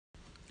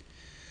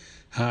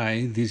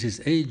Hi, this is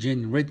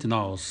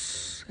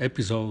Hn-Retinaws,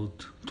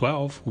 episode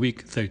 12,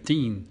 week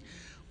 13.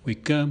 We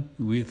come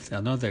with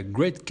another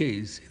great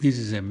case. This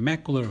is a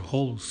macular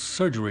hole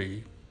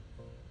surgery.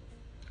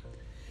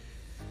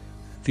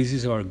 This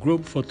is our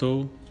group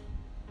photo,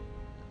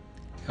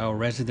 our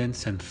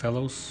residents and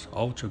fellows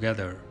all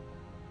together.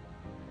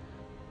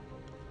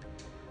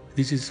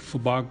 This is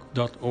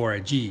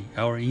fubog.org,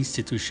 our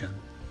institution.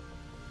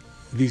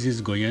 This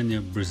is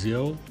Goiânia,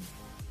 Brazil.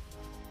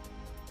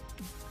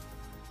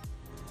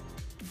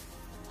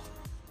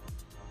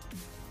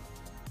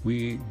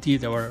 We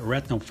did our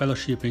retinal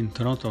fellowship in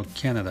Toronto,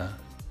 Canada.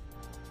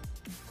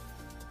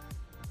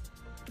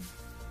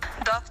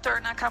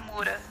 Dr.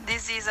 Nakamura,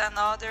 this is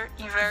another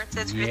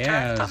inverted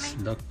Yes,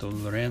 vitrectomy. Dr.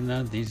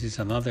 Lorena, this is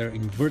another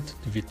inverted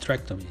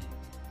vitrectomy.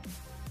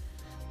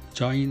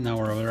 Join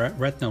our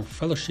retinal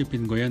fellowship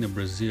in Goiânia,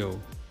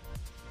 Brazil.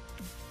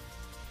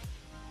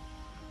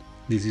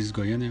 This is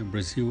Goiânia,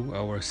 Brazil,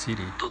 our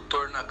city.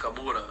 Dr.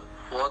 Nakamura,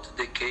 what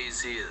the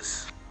case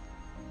is?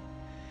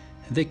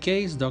 The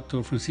case,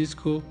 Dr.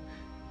 Francisco,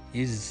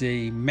 is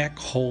a Mac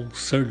hole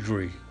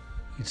surgery.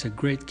 It's a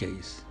great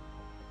case.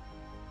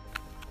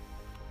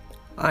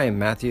 I am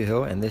Matthew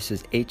Hill and this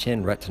is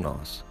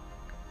Hn-Retinaws.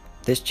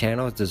 This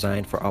channel is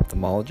designed for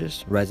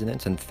ophthalmologists,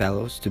 residents, and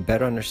fellows to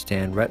better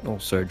understand retinal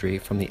surgery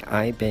from the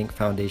Eye Bank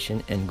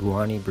Foundation in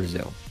Goiânia,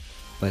 Brazil.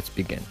 Let's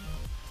begin.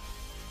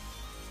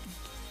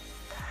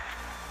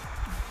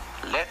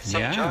 Let's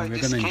Yeah, enjoy we're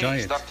this gonna enjoy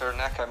case, it. Dr.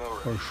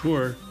 Nakamura. For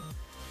sure.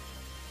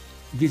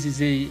 This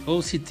is a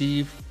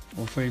OCT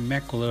of a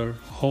macular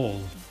hole.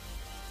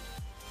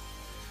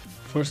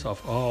 First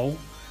of all,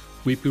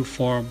 we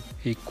perform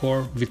a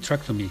core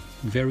vitrectomy,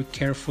 very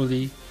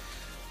carefully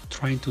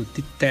trying to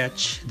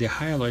detach the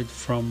hyaloid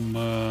from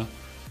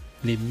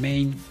the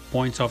main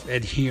points of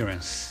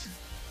adherence.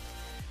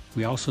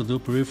 We also do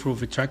peripheral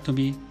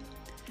vitrectomy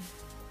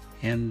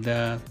and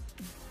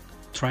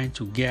trying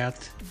to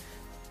get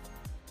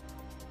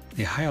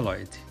the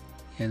hyaloid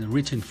and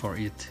reaching for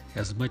it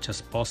as much as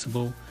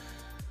possible.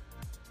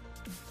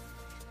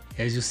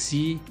 As you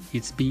see,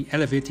 it's being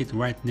elevated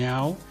right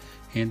now,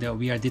 and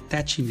we are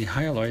detaching the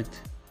hyaloid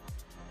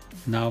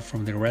now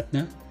from the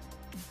retina.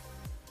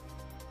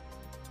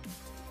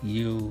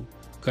 You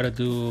gotta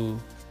do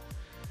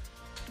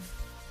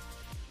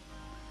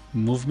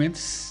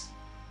movements,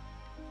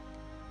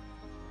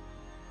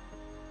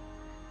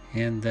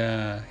 and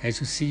as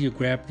you see, you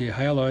grab the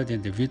hyaloid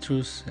and the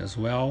vitreous as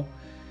well,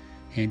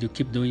 and you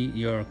keep doing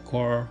your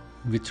core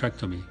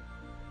vitrectomy.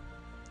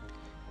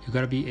 You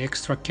gotta be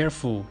extra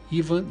careful,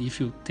 even if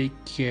you take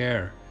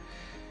care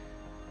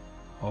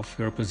of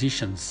your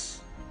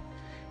positions.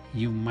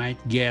 You might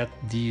get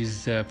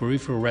this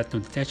peripheral retinal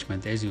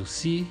detachment. As you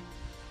see,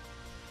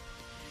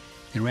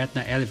 the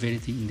retina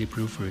elevated in the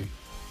periphery.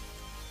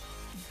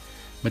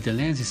 But the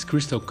lens is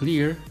crystal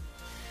clear.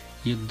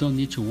 You don't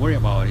need to worry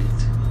about it.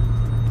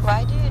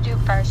 Why do you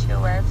do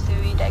partial air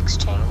fluid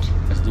exchange?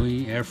 Just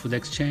doing air fluid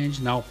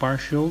exchange, now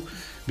partial,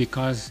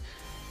 because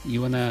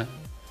you wanna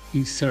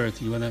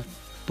insert, you wanna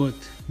put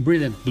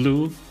brilliant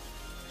blue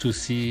to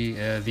see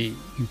the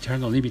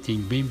internal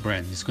limiting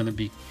membrane. It's going to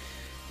be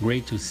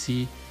great to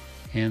see.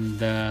 And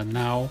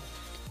now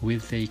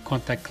with a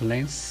contact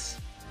lens,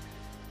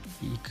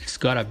 it's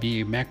got to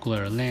be a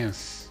macular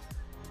lens.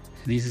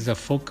 This is a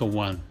focal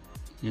one.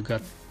 You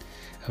got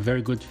a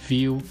very good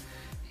view,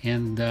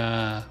 and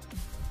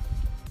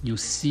you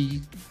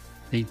see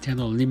the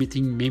internal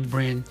limiting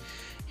membrane,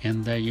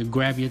 and you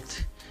grab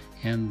it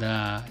and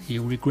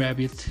you re-grab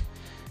it.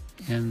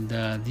 And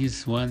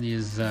this one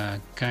is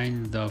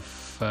kind of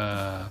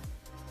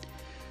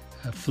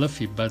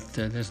fluffy, but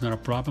there's not a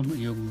problem.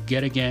 You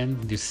get again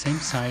the same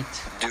site.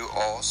 Do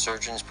all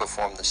surgeons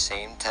perform the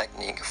same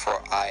technique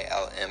for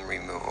ILM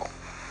removal?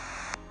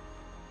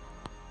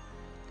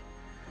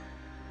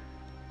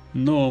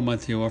 No,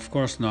 Matthew, of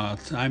course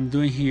not. I'm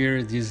doing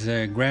here this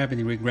grab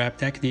and re-grab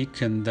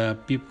technique, and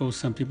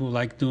some people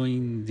like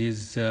doing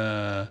this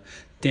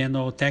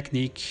Hn-Retinaws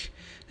technique.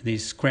 They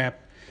scrap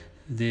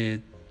the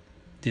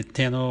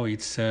Hn-Retinaws,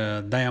 it's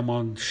a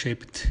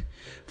diamond-shaped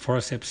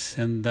forceps,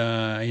 and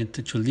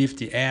to lift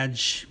the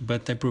edge,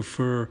 but I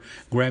prefer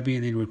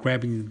grabbing and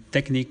re-grabbing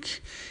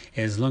technique.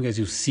 As long as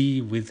you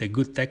see with a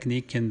good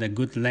technique and a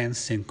good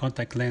lens and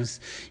contact lens,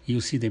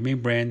 you see the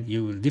membrane,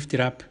 you lift it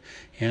up,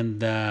 and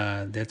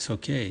that's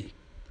okay.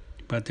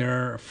 But there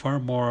are far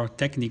more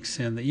techniques,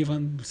 and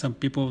even some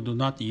people do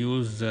not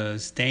use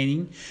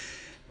staining.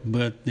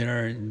 But there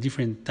are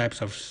different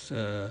types of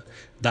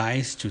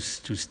dyes to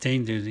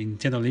stain the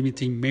internal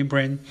limiting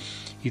membrane.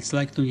 It's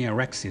like doing a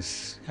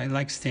rhexis. I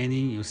like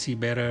staining, you see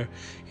better,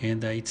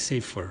 and it's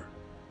safer.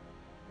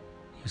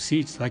 You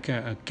see, it's like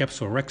a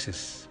capsule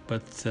rhexis,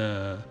 but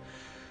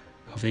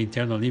of the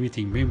internal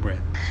limiting membrane.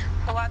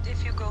 What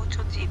if you go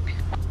too deep?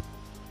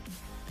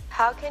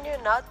 How can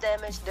you not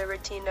damage the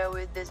retina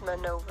with this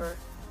maneuver?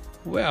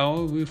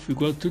 Well, if we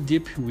go too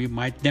deep, we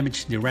might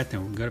damage the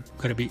retina. We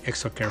gotta be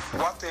extra careful.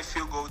 What if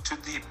you go too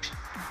deep?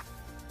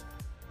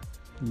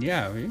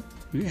 Yeah,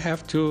 we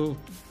have to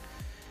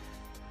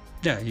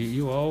Yeah,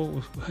 you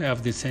all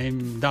have the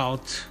same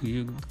doubt.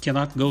 You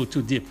cannot go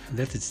too deep.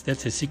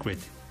 That's a secret,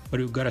 but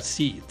you gotta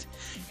see it.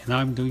 And now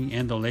I'm doing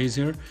endo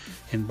laser,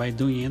 and by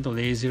doing endo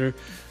laser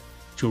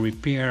to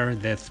repair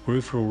that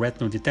peripheral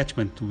retinal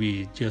detachment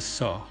we just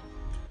saw.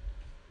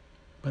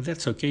 But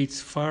that's okay, it's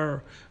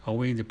far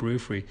away in the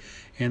periphery.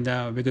 And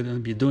we're going to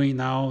be doing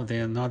now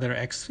another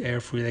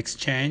air fluid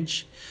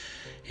exchange.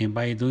 And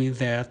by doing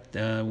that,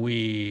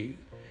 we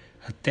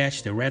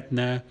attach the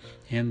retina,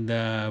 and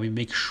we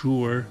make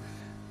sure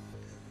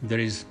there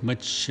is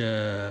much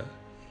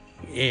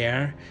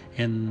air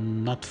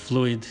and not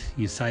fluid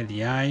inside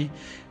the eye.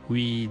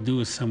 We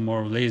do some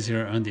more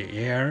laser on the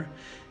air,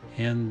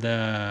 and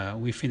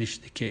we finish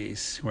the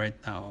case right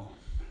now.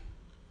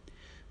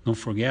 Don't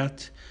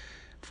forget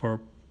for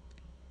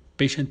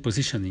patient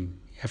positioning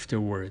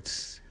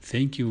afterwards.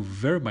 Thank you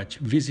very much.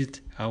 Visit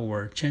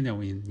our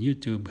channel in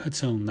YouTube,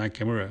 Hudson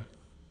Nakamura.